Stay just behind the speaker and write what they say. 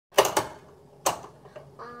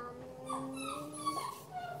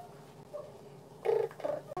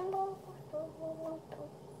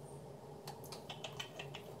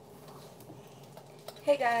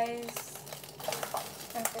Hey guys.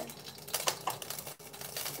 Okay.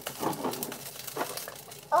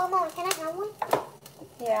 Oh, Mom, can I have one?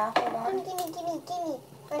 Yeah, hold on. Gimme.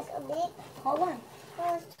 That's a big. Hold on.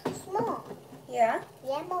 Oh, it's too small. Yeah?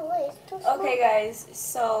 Yeah, Mom, it's too small. Okay guys,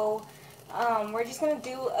 so we're just gonna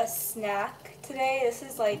do a snack today. This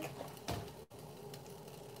is like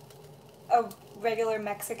a regular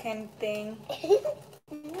Mexican thing.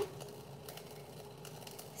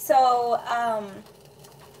 So,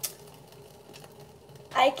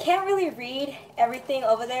 I can't really read everything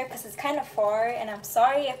over there because it's kind of far, and I'm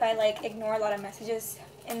sorry if I like ignore a lot of messages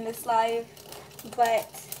in this live, but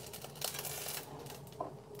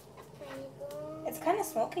it's kind of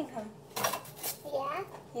smoking, huh?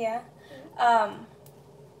 Yeah? Yeah.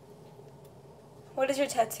 What does your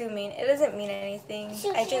tattoo mean? It doesn't mean anything.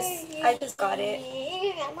 I just got it.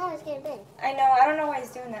 Mom, it's getting big. I know. I don't know why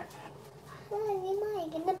he's doing that.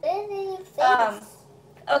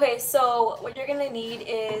 Okay, so what you're gonna need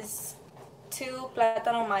is 2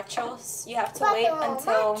 plátano machos. You have to wait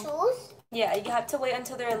until yeah, you have to wait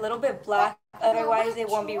until they're a little bit black, otherwise they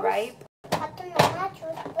won't be ripe.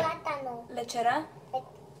 Lechera.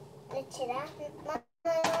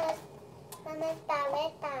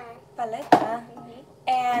 Paleta.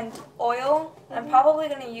 And oil. I'm probably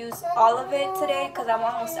gonna use all of it today because I'm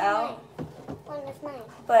almost out.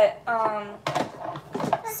 But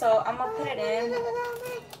so I'm gonna put it in.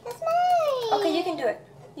 That's mine. Okay, you can do it.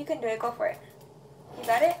 You can do it. Go for it. You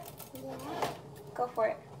got it? Yeah. Go for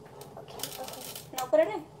it. Okay. No, put it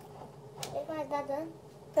in. Is my dad done?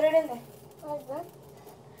 Put it in there. What's done?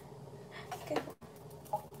 Okay.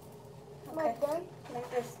 What's done? Like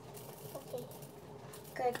this. Okay.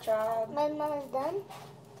 Good job. My mom is done?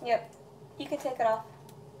 Yep. You can take it off.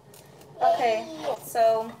 Okay. Yay.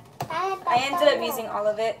 So I ended up using all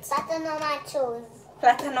of it. Plátano machos.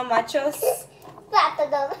 Plátano machos.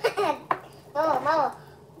 Plátano. Mama.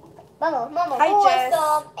 Hi, who wants Jess.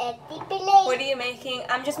 some etipilates? What are you making?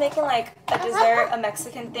 I'm just making like a dessert, a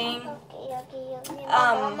Mexican thing. Okay.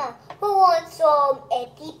 Mama, who wants some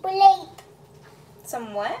etipilates?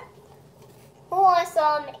 Some what? Who wants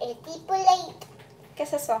some etipilates? ¿Qué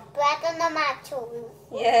es eso? Plátano machos.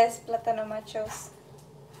 Yes, plátano machos.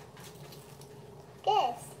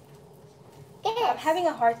 Guess. I'm having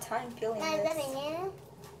a hard time feeling Is that this. banana?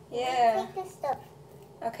 Yeah. Take this stuff.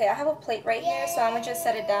 Okay, I have a plate right here, so I'm gonna just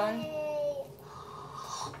set it down.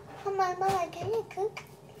 Mama, can you cook?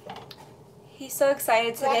 He's so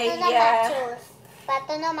excited today. Plátano Yeah. machos.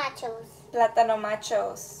 Plátano machos. Plátano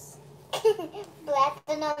machos.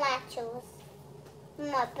 Plátano machos.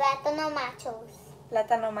 Mama, plátano machos.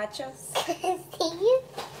 Plátano machos. See?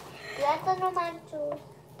 Plátano machos.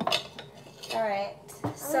 All right.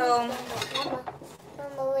 So.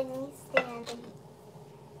 Mama, when you stand.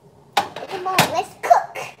 Come on, let's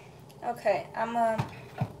cook. Okay, I'm Mama.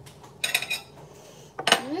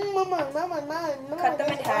 Cut them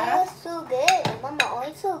in this half. oil is so good. Mama,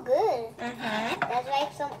 oil is so good. Mm-hmm. Let's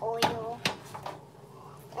like some oil.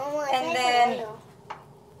 Mama, And let's then- like some oil.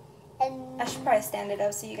 And I should probably stand it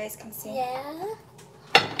up so you guys can see. yeah.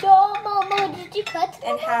 So, Mama, did you cut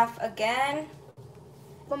And half again.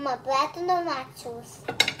 Mama, plátano machos.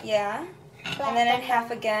 Yeah. And then in half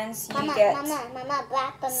again, so you Mama, get Mama,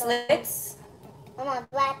 plátano. slits. Mama,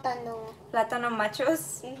 plátano. Plátano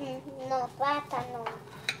machos. No, plátano.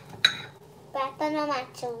 Plátano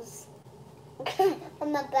machos.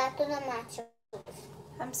 Mama, plátano machos.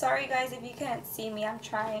 I'm sorry guys if you can't see me. I'm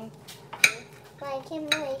trying. Why,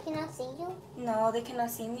 they cannot see you? No, they cannot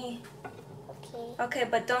see me. Okay. Okay,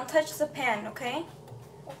 but don't touch the pan, okay?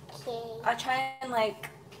 Okay. I'll try and like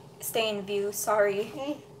stay in view. Sorry.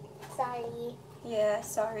 Sorry. Yeah,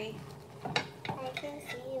 sorry. I can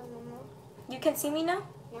see you, Mama. You can see me now?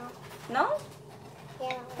 No. No?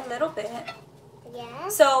 Yeah. A little bit. Yeah?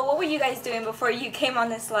 So, what were you guys doing before you came on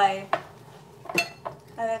this live?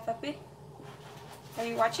 A ver, papi. Are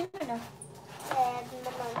you watching or no?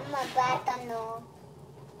 Mama, plátano.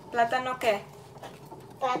 Plátano qué?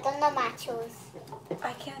 Plátano machos.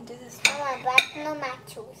 I can't do this. Mama, plátano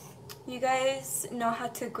machos. You guys know how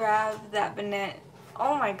to grab that banana.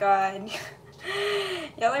 Oh my god.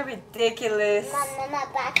 Y'all are ridiculous. Mama,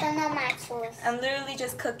 plátano machos. I'm literally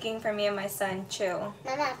just cooking for me and my son. Chill.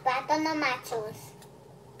 Mama, plátano machos.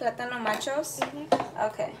 Plátano machos?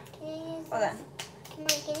 Okay. Hold on.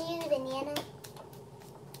 Can you use banana?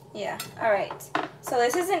 Yeah. Alright. So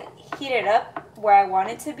this isn't heated up where I want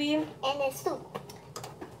it to be. And the soup.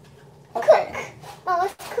 Okay. Cook. Mama,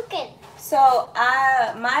 what's cooking? So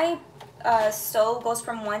my stove goes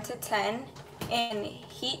from 1 to 10 in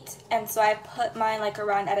heat, and so I put mine like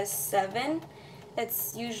around at a 7.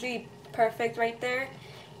 It's usually perfect right there.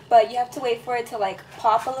 but you have to wait for it to like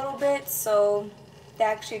pop a little bit so they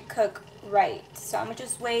actually cook right. So I'm gonna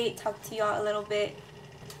just wait, talk to y'all a little bit.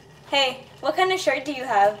 Hey, what kind of shirt do you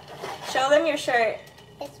have? Show them your shirt.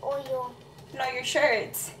 It's oil. No, your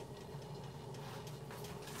shirt.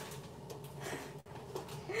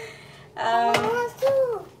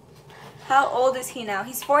 How old is he now?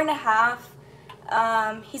 He's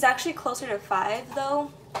 4.5. He's actually closer to 5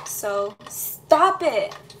 though. So stop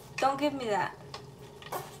it. Don't give me that.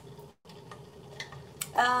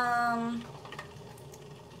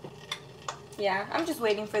 Yeah, I'm just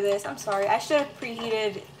waiting for this. I'm sorry. I should have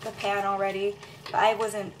preheated the pan already, but I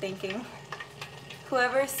wasn't thinking.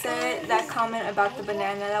 Whoever said that comment about the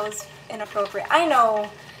banana, that was inappropriate. I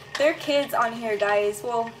know. There are kids on here, guys.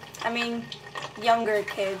 Well, I mean, younger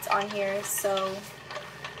kids on here, so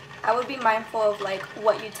I would be mindful of like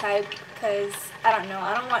what you type, because I don't know.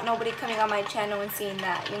 I don't want nobody coming on my channel and seeing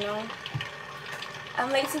that, you know? I'm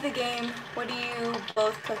late to the game. What are you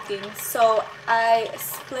both cooking? So I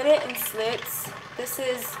split it in slits. This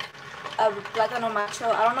is a plátano macho.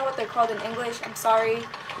 I don't know what they're called in English. I'm sorry.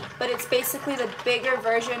 But it's basically the bigger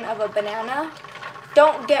version of a banana.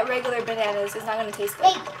 Don't get regular bananas. It's not going to taste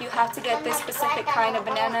good. You have to get this specific kind of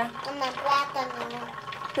banana.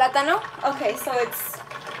 Plátano? Okay, so it's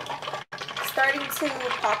starting to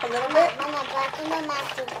pop a little bit.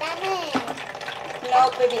 No,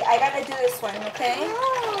 baby, I gotta do this one, okay?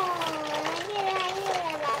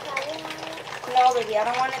 No, baby, I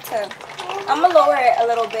don't want it to. I'm gonna lower it a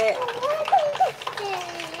little bit.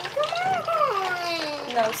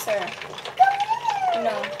 No, sir.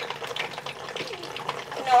 No.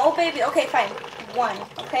 No, baby. Okay, fine. 1,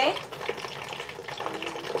 okay?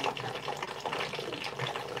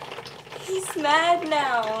 He's mad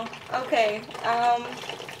now. Okay,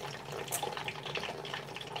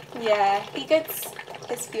 yeah, he gets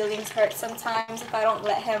his feelings hurt sometimes if I don't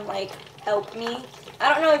let him, like, help me.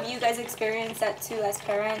 I don't know if you guys experience that too as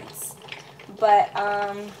parents, but,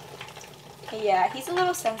 yeah, he's a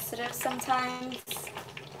little sensitive sometimes.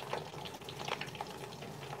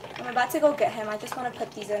 I'm about to go get him. I just want to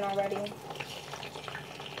put these in already.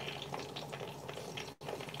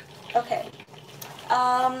 Okay.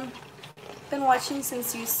 Been watching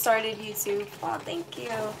since you started YouTube. Oh, thank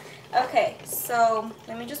you. Okay, so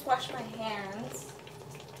let me just wash my hands.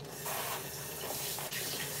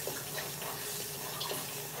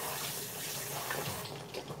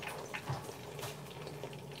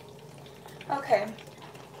 Okay.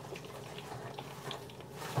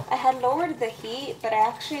 I had lowered the heat, but I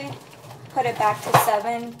actually put it back to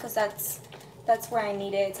 7 because that's where I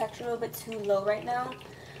need it. It's actually a little bit too low right now.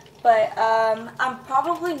 But I'm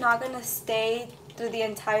probably not going to stay through the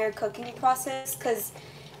entire cooking process because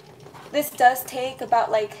this does take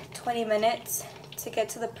about like 20 minutes to get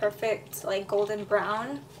to the perfect like golden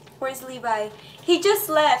brown. Where's Levi? He just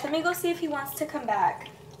left. Let me go see if he wants to come back.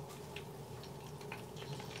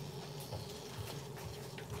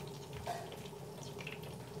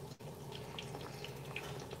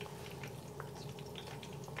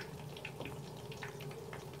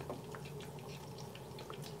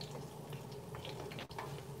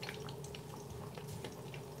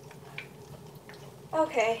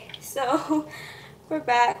 Okay, so we're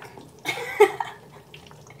back.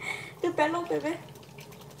 The pelo, baby.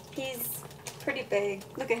 He's pretty big.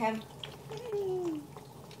 Look at him.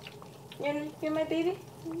 You're my baby?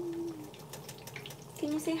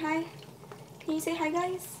 Can you say hi? Can you say hi,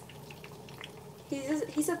 guys?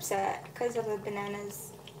 He's upset because of the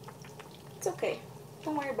bananas. It's okay.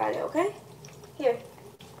 Don't worry about it, okay? Here.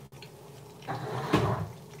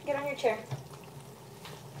 Get on your chair.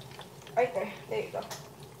 Right there. There you go.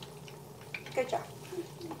 Good job.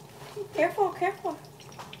 Careful, careful.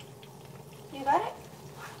 You got it?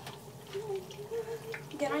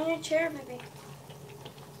 Get on your chair, baby.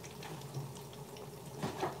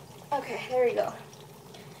 Okay, there we go.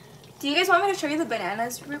 Do you guys want me to show you the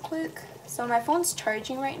bananas real quick? So my phone's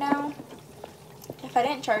charging right now. If I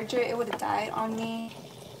didn't charge it, it would have died on me.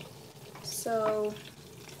 So,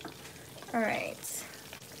 alright.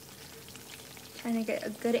 Trying to get a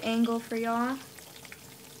good angle for y'all.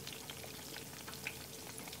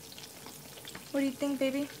 What do you think,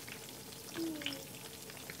 baby?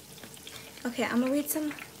 Okay, I'm gonna read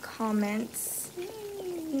some comments.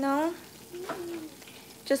 No?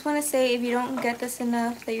 Just want to say, if you don't get this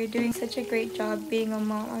enough, that you're doing such a great job being a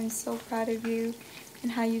mom. I'm so proud of you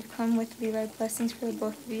and how you've come with Levi. Blessings for the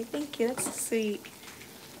both of you. Thank you. That's so sweet.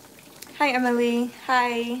 Hi, Emily.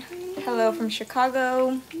 Hi. Hello from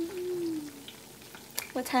Chicago.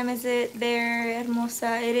 What time is it there,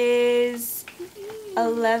 Hermosa? It is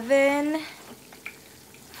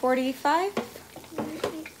 11:45.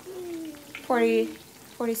 40,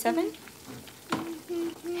 47.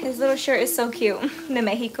 His little shirt is so cute. The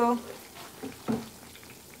Mexico.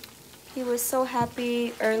 He was so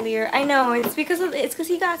happy earlier. I know, it's because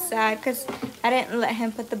he got sad because I didn't let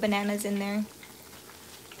him put the bananas in there.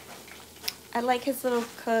 I like his little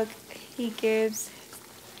cook he gives.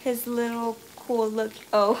 His little cool look.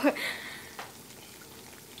 Oh.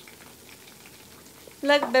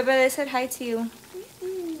 Look, Bebe, they said hi to you.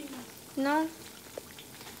 No?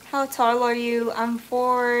 How tall are you? I'm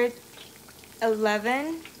 4'11".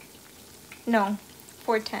 No,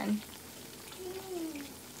 4'10".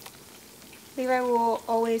 Levi will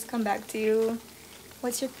always come back to you.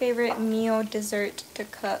 What's your favorite meal, dessert to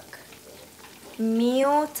cook?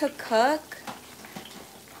 Meal to cook?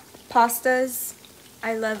 Pastas.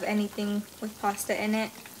 I love anything with pasta in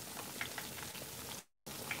it.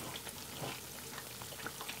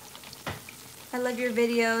 I love your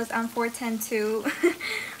videos. I'm 4'10" too.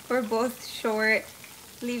 We're both short.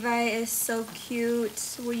 Levi is so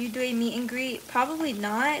cute. Will you do a meet and greet? Probably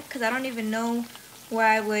not, because I don't even know where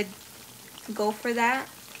I would go for that.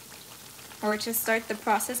 Or to start the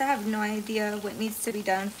process. I have no idea what needs to be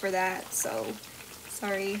done for that. So,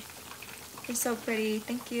 sorry. You're so pretty.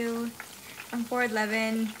 Thank you. I'm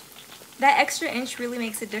 4'11". That extra inch really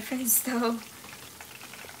makes a difference though.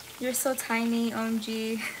 You're so tiny,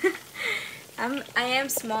 OMG. I am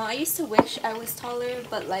small. I used to wish I was taller,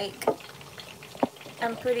 but like,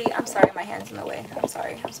 I'm sorry, my hand's in the way. I'm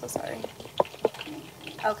sorry. I'm so sorry.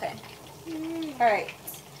 Okay. Alright.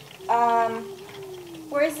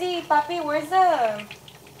 Where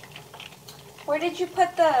did you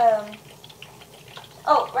put the,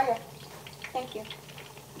 oh, right here. Thank you.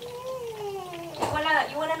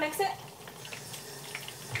 You wanna mix it?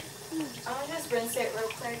 I'm gonna just rinse it real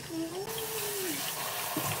quick.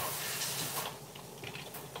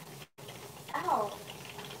 Ow.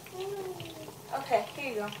 Okay, here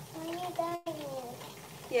you go.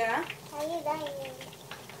 Yeah?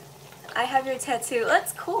 I have your tattoo.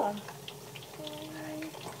 That's cool.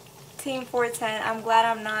 Team 4'10". I'm glad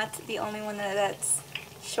I'm not the only one that's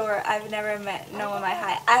short. I've never met no one my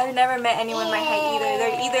height. I've never met anyone my height either.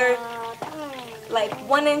 They're either like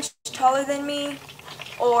 1 inch taller than me,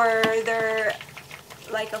 or they're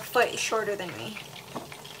like a foot shorter than me.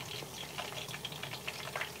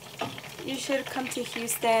 You should come to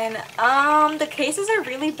Houston. The cases are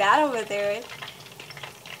really bad over there.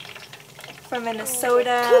 From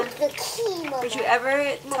Minnesota. Would you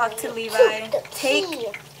ever talk to Levi? Take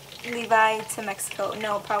Levi to Mexico?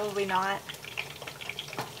 No, probably not.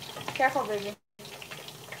 Careful, baby.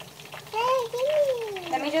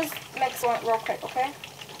 Let me just mix one real quick, okay?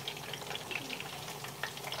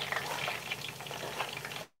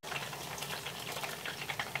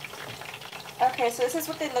 Okay, so this is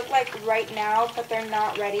what they look like right now, but they're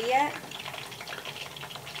not ready yet.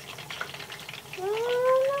 I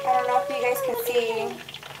don't know if you guys can see.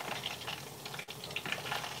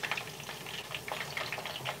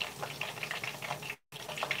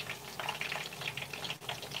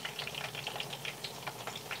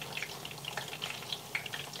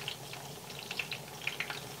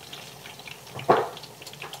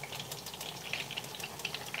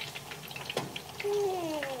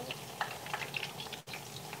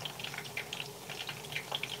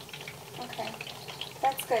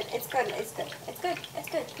 That's good. It's good. It's good. It's good. It's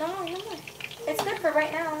good. No more. No more. It's good for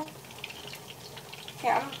right now.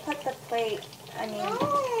 Here, I'm gonna put the plate.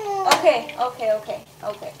 Okay. Okay. Okay.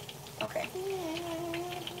 Okay. Okay.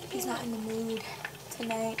 He's not in the mood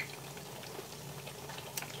tonight.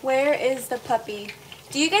 Where is the puppy?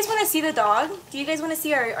 Do you guys want to see the dog? Do you guys want to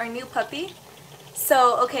see our new puppy?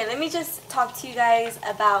 So, okay, let me just talk to you guys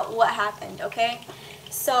about what happened, okay?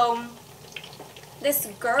 So, this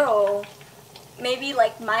girl, maybe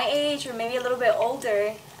like my age or maybe a little bit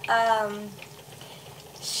older,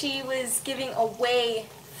 she was giving away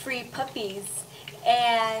free puppies,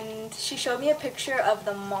 and she showed me a picture of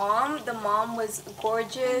the mom. The mom was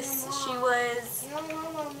gorgeous. She was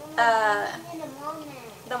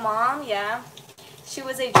the mom, yeah. She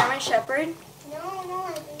was a German Shepherd. No,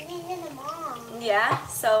 the mom. Yeah,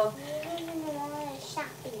 so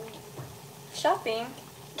shopping.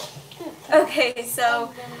 Okay,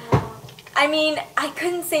 so I mean, I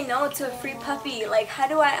couldn't say no to a free puppy. Like, how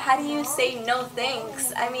do you say no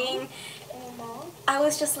thanks? I mean, I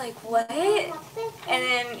was just like, what? And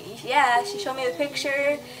then, yeah, she showed me the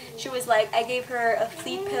picture. She was like, I gave her a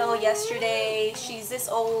flea pill yesterday. She's this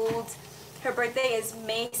old. Her birthday is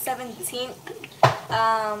May 17th.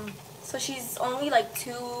 So she's only like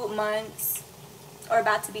 2 months, or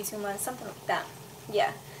about to be 2 months, something like that.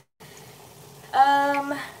 Yeah.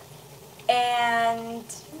 And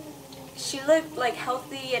she looked like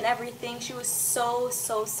healthy and everything. She was so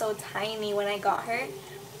tiny when I got her.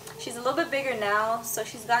 She's a little bit bigger now, so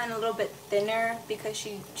she's gotten a little bit thinner because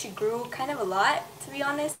she grew kind of a lot, to be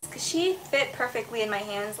honest, because she fit perfectly in my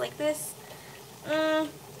hands like this.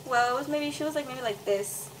 Well, she was maybe like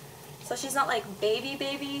this. So she's not like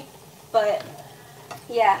baby, but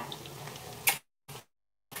yeah.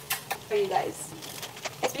 For you guys.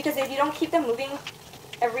 It's because if you don't keep them moving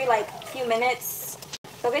every like few minutes,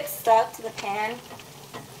 they'll get stuck to the pan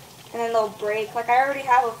and then they'll break. Like I already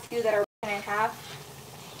have a few that are broken in half.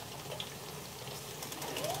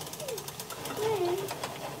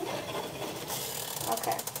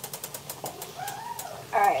 Okay.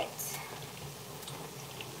 Alright.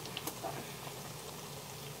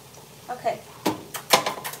 Okay.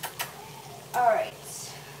 Alright.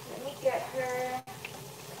 Let me get her.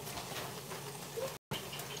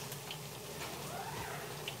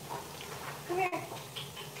 Come here.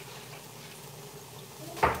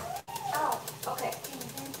 Oh, okay.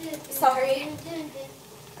 Sorry.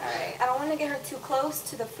 Alright, I don't want to get her too close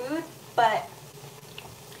to the food, but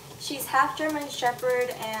she's half German Shepherd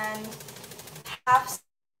and half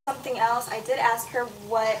something else. I did ask her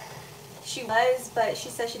what she was, but she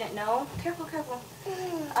said she didn't know. Careful.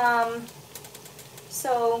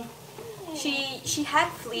 So she had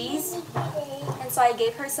fleas, and so I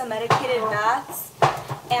gave her some medicated baths,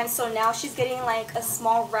 and so now she's getting like a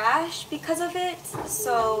small rash because of it.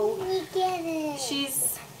 So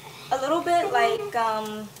she's a little bit like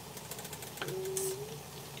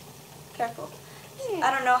careful.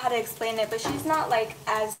 I don't know how to explain it, but she's not like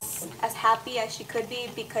as happy as she could be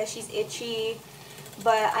because she's itchy.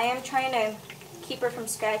 But I am trying to keep her from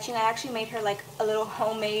scratching. I actually made her like a little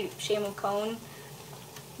homemade shamu cone.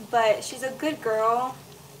 But she's a good girl.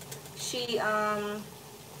 She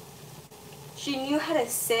knew how to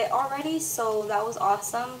sit already, so that was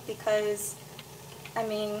awesome because, I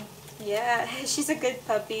mean, yeah, she's a good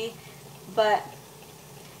puppy, but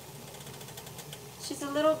she's a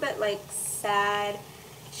little bit like sad.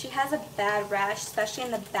 She has a bad rash, especially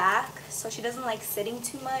in the back, so she doesn't like sitting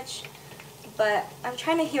too much, but I'm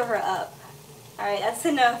trying to heal her up. Alright, that's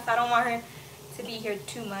enough. I don't want her to be here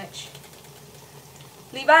too much.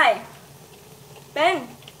 Levi, Ben,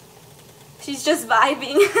 she's just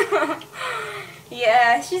vibing.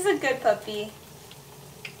 Yeah, she's a good puppy.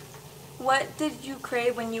 What did you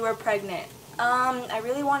crave when you were pregnant? I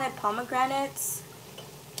really wanted pomegranates,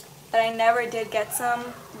 but I never did get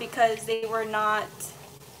some because they were not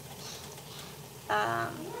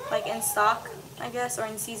like in stock, I guess, or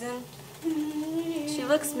in season. She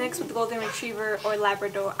looks mixed with Golden Retriever or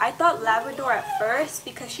Labrador. I thought Labrador at first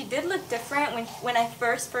because she did look different when I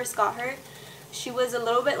first got her. She was a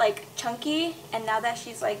little bit like chunky, and now that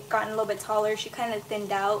she's like gotten a little bit taller, she kind of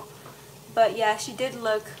thinned out. But yeah, she did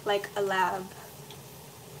look like a lab.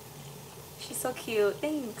 She's so cute.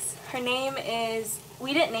 Thanks. Her name is,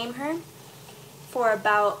 we didn't name her for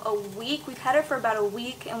about a week. We've had her for about a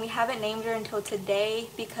week and we haven't named her until today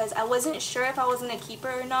because I wasn't sure if I was going to keep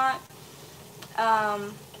her or not.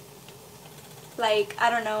 Like, I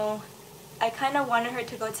don't know. I kind of wanted her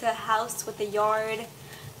to go to a house with a yard,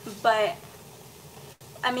 but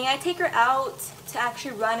I mean, I take her out to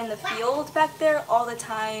actually run in the field back there all the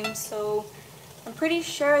time, so I'm pretty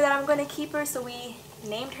sure that I'm going to keep her, so we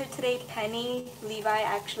named her today Penny. Levi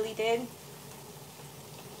actually did.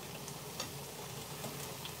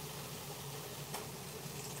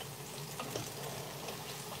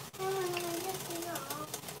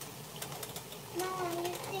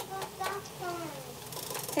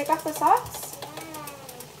 Take off the socks?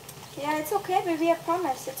 Yeah, it's okay, baby, I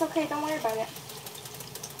promise. It's okay, don't worry about it.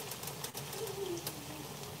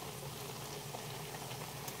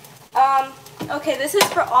 Okay, this is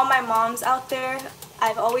for all my moms out there.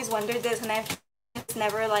 I've always wondered this and I've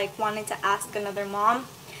never like wanted to ask another mom.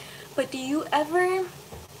 But do you ever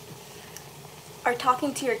are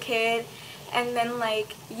talking to your kid and then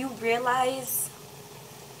like you realize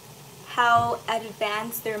how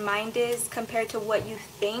advanced their mind is compared to what you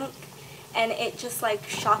think, and it just like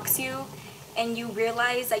shocks you and you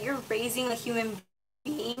realize that you're raising a human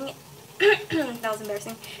being? That was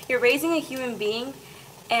embarrassing. You're raising a human being,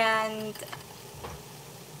 and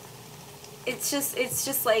it's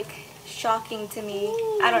just like shocking to me.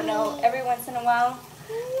 I don't know, every once in a while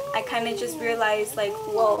I kind of just realize like,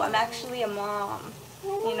 whoa, I'm actually a mom,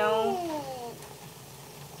 you know?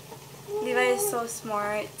 Levi is so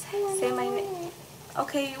smart. Say my name.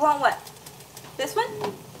 Okay, you want what? This one?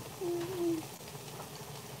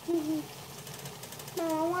 No,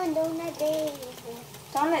 I want Donut Dave.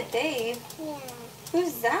 Donut Dave? Yeah.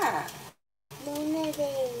 Who's that? Donut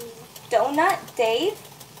Dave. Donut Dave?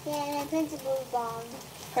 Yeah, Principal Bond.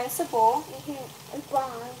 Principal?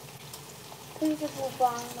 Bond. Principal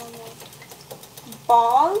Bond, Mama.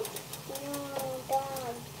 Ball? No,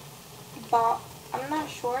 Bond. Ball. I'm not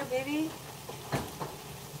sure, baby.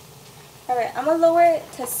 Alright, I'm gonna lower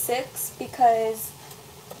it to 6 because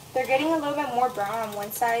they're getting a little bit more brown on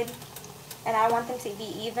one side and I want them to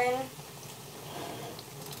be even.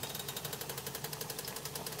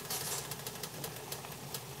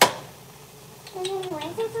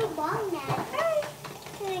 Where's the ball now? I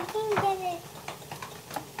can't get it.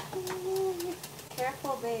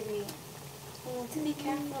 Careful, baby. You need to be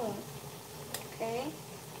careful. Okay?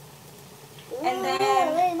 And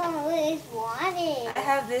then Mama, look, it's water. I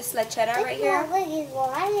have this lechera right here. Look, it's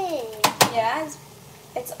water. Yeah,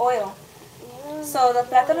 it's oil. So the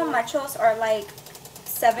plátano machos are like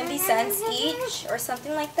 70 cents each or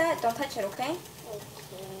something like that. Don't touch it, okay?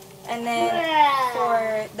 And then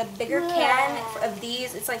for the bigger can of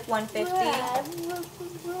these, it's like 150.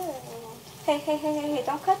 Hey,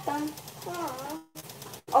 don't cut them.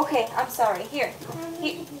 Okay, I'm sorry. Here.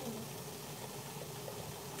 Did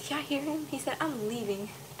y'all hear him? He said, I'm leaving.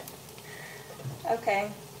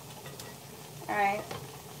 Okay. Alright.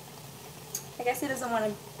 I guess he doesn't want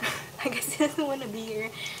to be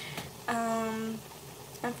here.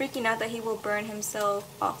 I'm freaking out that he will burn himself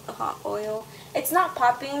off the hot oil. It's not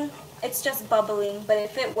popping, it's just bubbling. But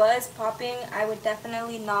if it was popping, I would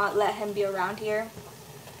definitely not let him be around here.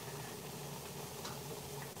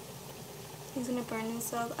 He's gonna burn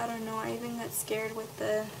himself. I don't know. I even got scared with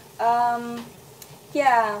the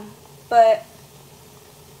yeah, but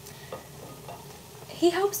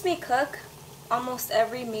he helps me cook almost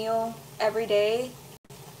every meal every day,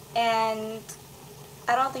 and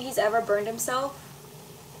I don't think he's ever burned himself.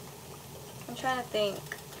 I'm trying to think.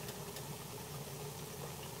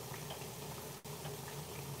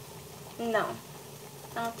 No,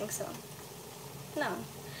 I don't think so. No.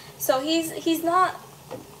 So he's not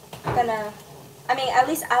gonna, I mean, at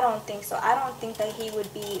least I don't think so. I don't think that he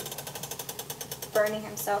would be burning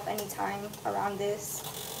himself anytime around this.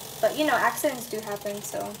 But you know, accidents do happen,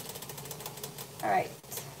 so. Alright.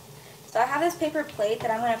 So I have this paper plate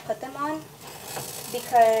that I'm going to put them on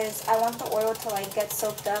because I want the oil to like get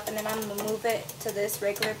soaked up, and then I'm going to move it to this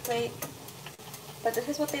regular plate. But this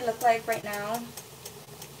is what they look like right now.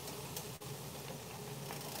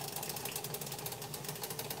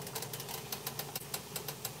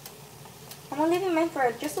 I'm going to leave them in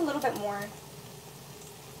for just a little bit more.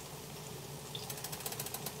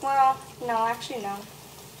 Well, no, actually no.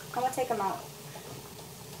 I'm going to take them out.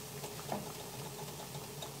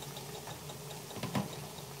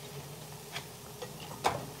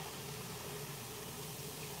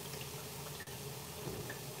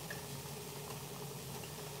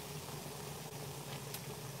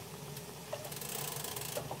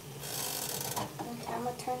 Okay, I'm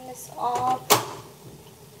going to turn this off.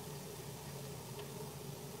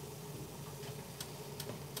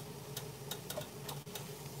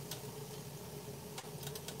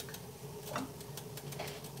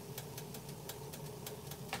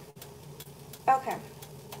 Okay.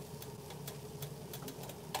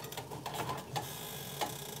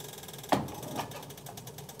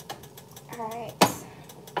 Alright.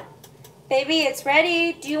 Baby, it's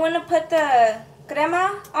ready. Do you want to put the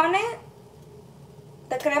crema on it?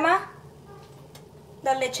 The crema?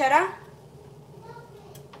 The lechera?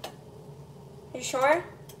 You sure?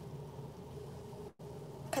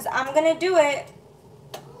 Because I'm going to do it.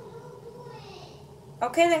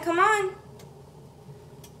 Okay, then come on.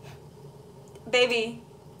 Baby.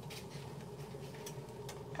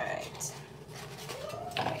 Alright.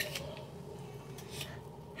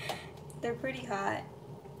 They're pretty hot.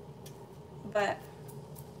 But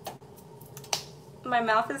my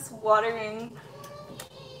mouth is watering.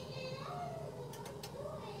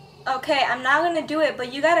 Okay, I'm not gonna do it,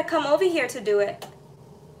 but you gotta come over here to do it.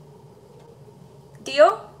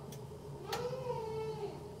 Deal?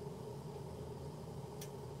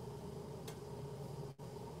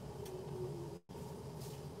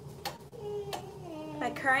 My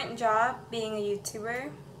current job, being a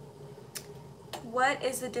YouTuber, what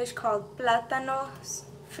is the dish called? Plátanos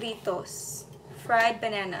fritos. Fried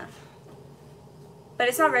banana. But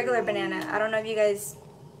it's not regular banana. I don't know if you guys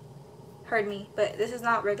heard me, but this is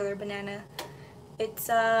not regular banana. It's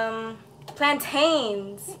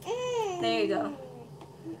plantains. There you go.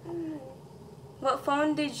 What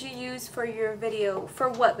phone did you use for your video? For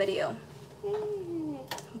what video?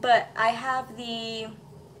 But I have the,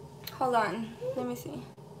 hold on, let me see.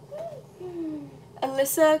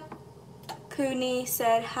 Alyssa Cooney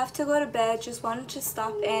said, have to go to bed, just wanted to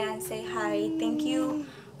stop in and say hi. Thank you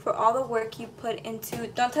for all the work you put into,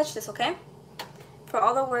 don't touch this, okay? For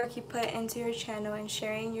all the work you put into your channel and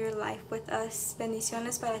sharing your life with us.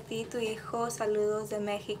 Bendiciones para ti, tu hijo. Saludos de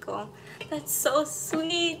Mexico. That's so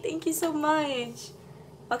sweet. Thank you so much.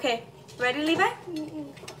 Okay, ready, Levi?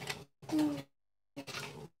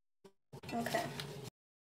 Okay.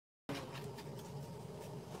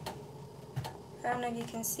 I don't know if you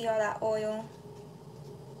can see all that oil.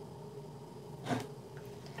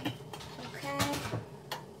 Okay.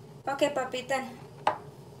 Okay, papi, ten.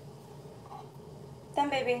 Ten,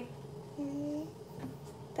 baby.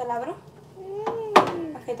 ¿Te la abro?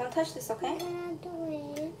 Okay, don't touch this, okay? Do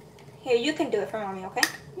it. Here, you can do it for mommy, okay?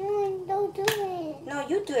 No, don't do it. No,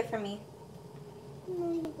 you do it for me.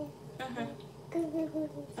 No, you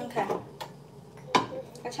Okay.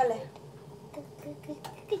 Échale.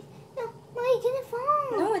 No, it's gonna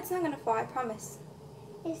fall. No, it's not gonna fall, I promise.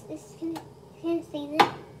 It's gonna stay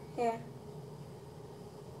there. Yeah.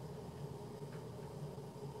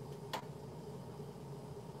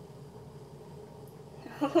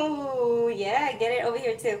 Ooh, yeah, get it over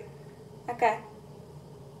here too. Okay.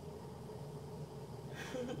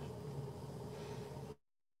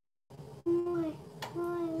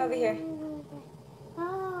 Over here.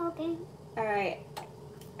 Oh, okay. Alright.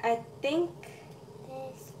 I think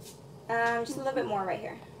This. just a little bit more right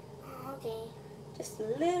here. Okay. Just a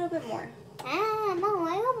little bit more. Mom,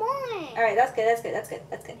 I want more. Alright, that's good, that's good, that's good,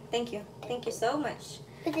 that's good. Thank you. Thank you so much.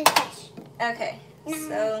 Put this touch. Okay,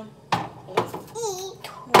 so Let's eat.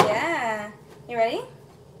 yeah. You ready?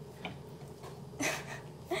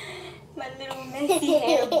 My little messy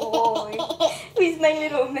hair boy. Who's my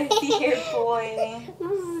little messy hair boy?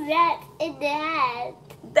 Who's that in the hat?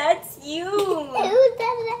 That's you. Who's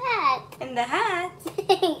that In the hat.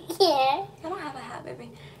 Yeah. I don't have a hat,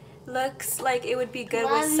 baby. Looks like it would be good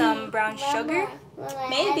with Mommy, some brown sugar. Mama,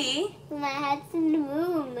 Maybe. My hat's in the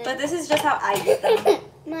room. But this is just how I get them.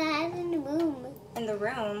 My hat's in the room. In the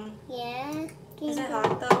room. Yeah. Is it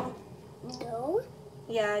hot though? No.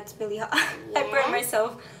 Yeah, it's really hot. I Yeah. burned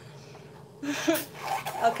myself.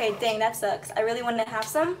 Okay, dang, that sucks. I really wanted to have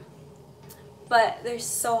some, but they're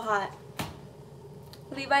so hot.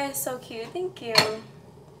 Levi is so cute. Thank you.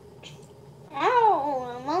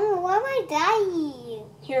 Ow, Mama, why am I dying?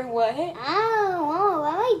 You're what? Ow, Mama, why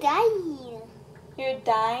am I dying? You're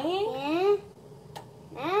dying? Yeah.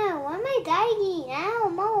 Ow, why am I dying? Ow,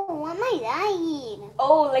 Mama, why am I dying?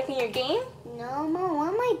 Oh, like in your game? No, Mama, why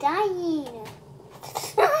am I dying?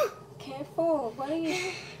 Careful. What are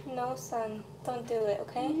you? No, son. Don't do it,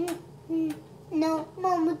 okay? No,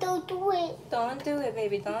 Mama, don't do it. Don't do it,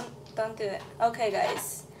 baby. Don't do it. Okay,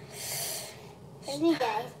 guys. Hey,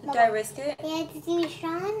 guys. Do I risk it? Yeah, to see me,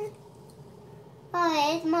 Sean.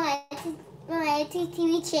 Oh, it's my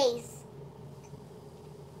TV chase.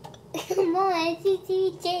 My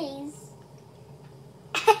TV chase.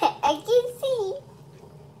 I can see.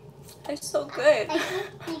 They're so good.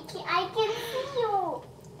 I can see you.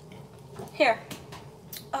 Here.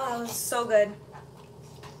 Oh, it was so good.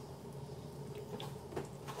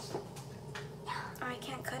 Oh, I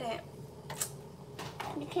can't cut it.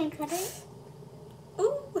 You can cut it.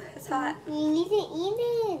 Ooh, it's hot. You need to eat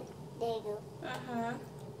it. There you go.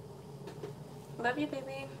 Love you,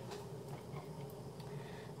 baby.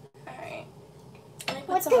 Alright. Let me put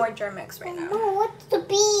What's some more Germix right now. Oh, what's the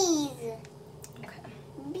bees? Okay.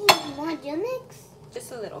 Bees, more Germix?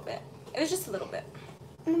 Just a little bit. It was just a little bit.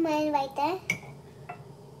 Mine right there.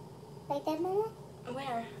 Right there, Mama?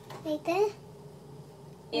 Where? Right there?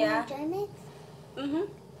 Yeah. More Germix?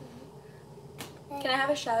 Can I have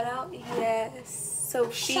a shout out? Yes.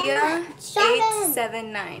 Sophia Sean.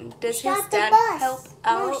 879. Does Shut his the dad bus. help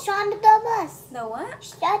No, out? shut the bus. The what?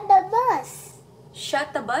 Shut the bus.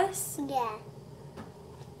 Shut the bus? Yeah.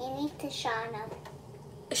 You need to shut up.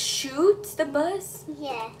 Shoot the bus?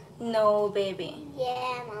 Yeah. No, baby.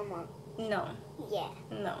 Yeah, Mama. No. Yeah.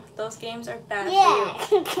 No. Those games are bad Yeah.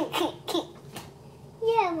 for you.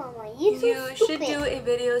 Yeah, Mama. You should do a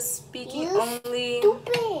video speaking You only.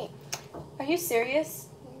 Stupid. Are you serious?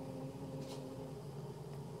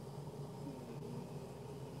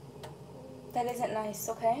 That isn't nice,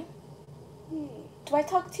 okay? Do I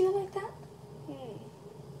talk to you like that?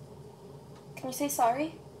 Can you say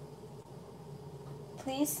sorry?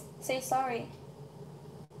 Please say sorry.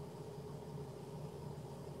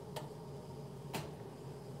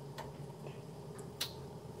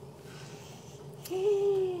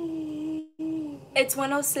 It's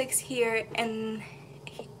 1:06 here and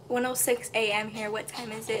 1:06 a.m. here. What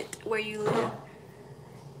time is it where you live?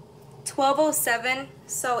 12:07,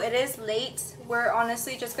 so it is late. We're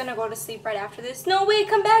honestly just gonna go to sleep right after this. No, wait,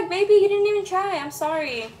 come back, baby. You didn't even try. I'm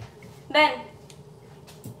sorry. Ben.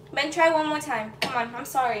 Ben, try one more time. Come on, I'm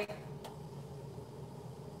sorry.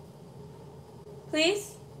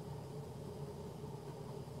 Please?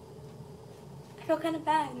 I feel kind of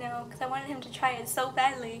bad now because I wanted him to try it so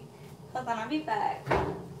badly. Hold on, I'll be back.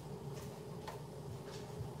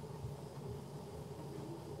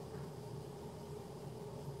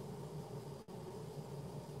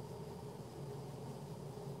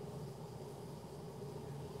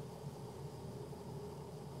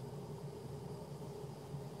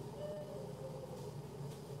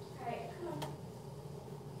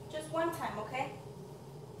 One time, okay?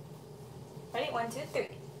 Ready? 1, 2, 3.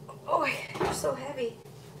 Oh, you're so heavy.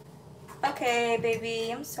 Okay, baby,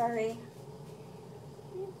 I'm sorry.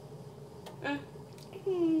 What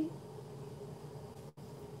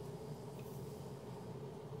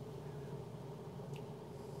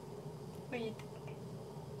do you think?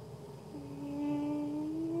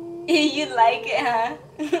 You like it, huh?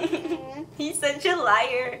 He's such a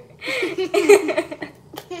liar.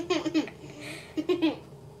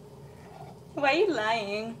 Why are you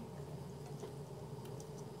lying?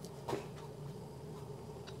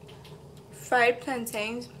 Fried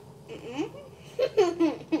plantains.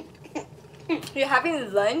 You're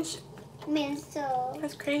having lunch? Minso.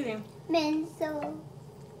 That's crazy. Minso.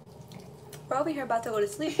 We're over here about to go to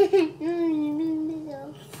sleep.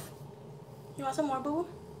 Minso. You want some more, boo?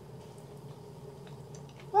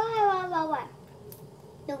 Why?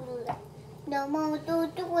 Don't do that. No more,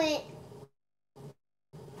 don't do it.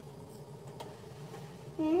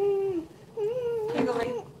 Here you go,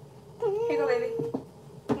 baby. Here you go, baby.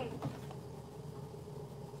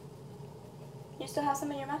 You still have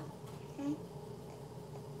some in your mouth?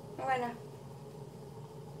 Right now.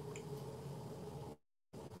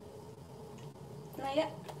 Not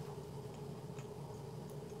yet?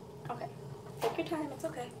 Okay. Take your time. It's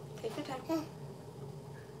okay. Take your time.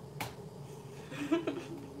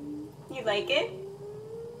 You like it?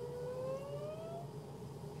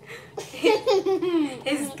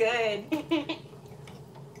 It's good.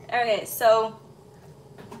 Okay, so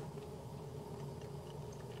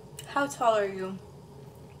how tall are you?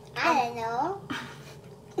 I don't know.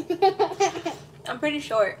 I'm pretty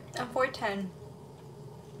short. I'm 4'10".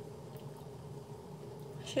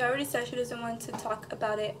 She already said she doesn't want to talk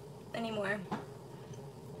about it anymore.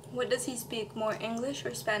 What does he speak? More English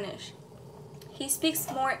or Spanish? He speaks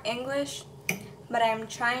more English, but I'm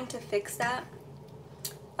trying to fix that.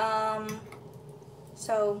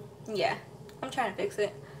 So yeah, I'm trying to fix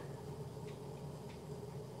it.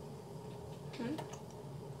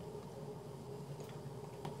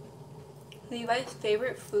 Levi's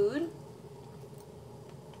favorite food?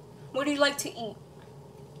 What do you like to eat?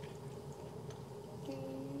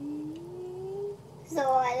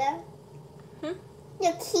 Soda.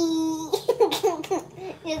 Yucky.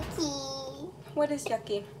 Yucky. What is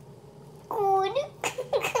yucky? Good.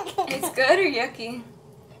 It's good or yucky?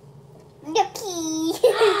 Yucky.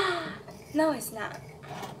 No, it's not.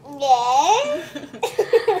 Yeah.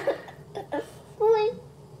 Good.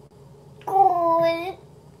 Good.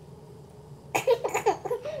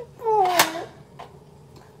 Good.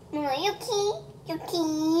 No, yucky. Yucky.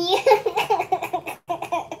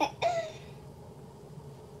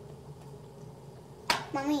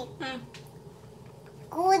 Mommy.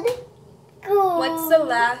 Good. Good. What's the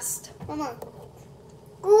last Mama.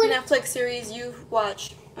 Good. Netflix series you've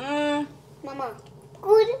watched? Mama.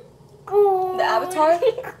 Good. Good. The Avatar?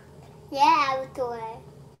 Yeah, Avatar.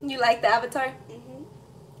 You like the Avatar?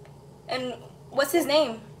 And what's his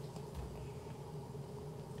name?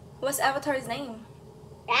 What's Avatar's name?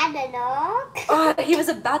 I don't know. Oh, he was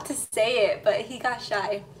about to say it, but he got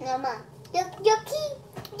shy. Mama. Yucky.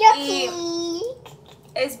 Yucky.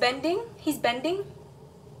 Is bending? He's bending?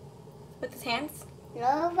 With his hands?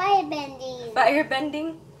 No fire bending. Fire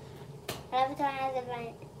bending? Avatar has a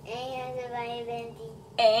fire. Aang has a fire bending.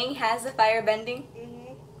 Aang has a fire bending?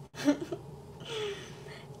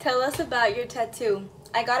 Tell us about your tattoo.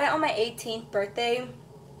 I got it on my 18th birthday.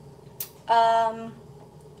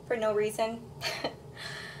 For no reason.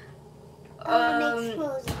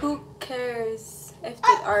 Who cares if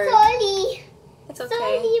they are? Sorry. It's okay.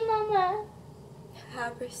 Sorry, Mama.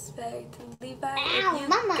 Have respect. Levi, Ow, if you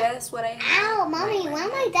Mama. guess what I have. Ow, Mommy, why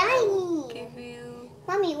am I dying? Give you.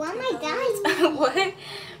 Mommy, why am I dying? What?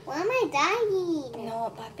 Why am I dying? No,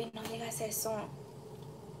 papi, no digas eso.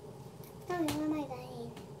 Mommy, why am I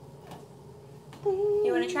dying?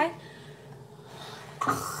 You want to try?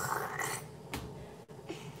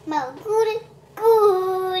 Mama, good.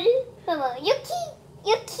 Mama, yucky.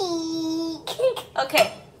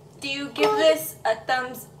 Okay. Do you give this a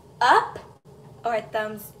thumbs up or a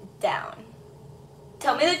thumbs down?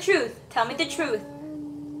 Tell me the truth. Tell me the truth.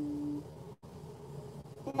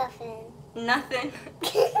 Nothing. Nothing?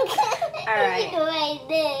 Alright. Like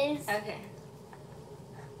this. Okay.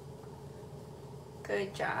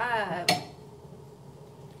 Good job.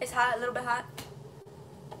 It's hot, a little bit hot.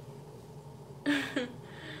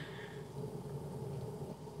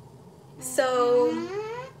 So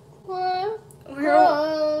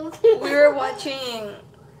we were watching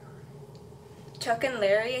Chuck and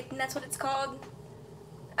Larry, I think that's what it's called.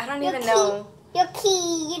 I don't even know.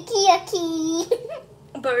 Yucky.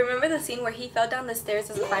 But remember the scene where he fell down the stairs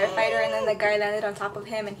as a firefighter and then the guy landed on top of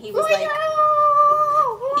him and he was like,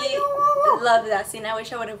 he loved that scene. I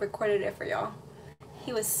wish I would have recorded it for y'all.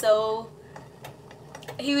 He was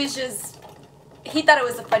he thought it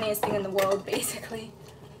was the funniest thing in the world, basically.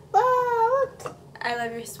 I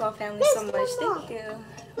love your small family so much. Thank you.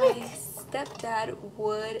 My stepdad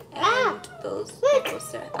would end those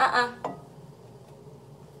people's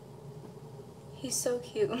He's so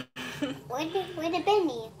cute. Where's the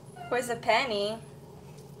penny? Where's the penny?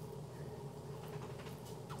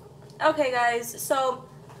 Okay, guys, so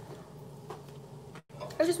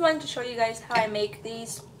I just wanted to show you guys how I make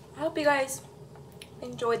these. I hope you guys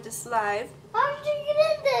enjoyed this live. How did you get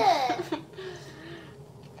in there?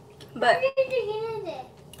 But how did you get in there?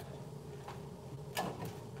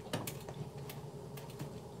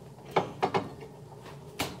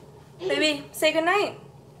 Baby, say goodnight.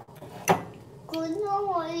 Good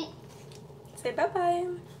night. Say bye-bye.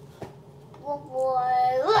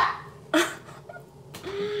 Bye-bye.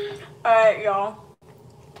 Alright, y'all.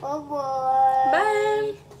 Bye-bye.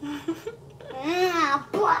 Bye.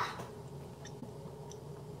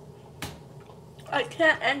 I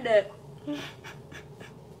can't end it.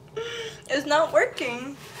 It's not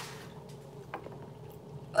working.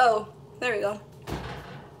 Oh, there we go.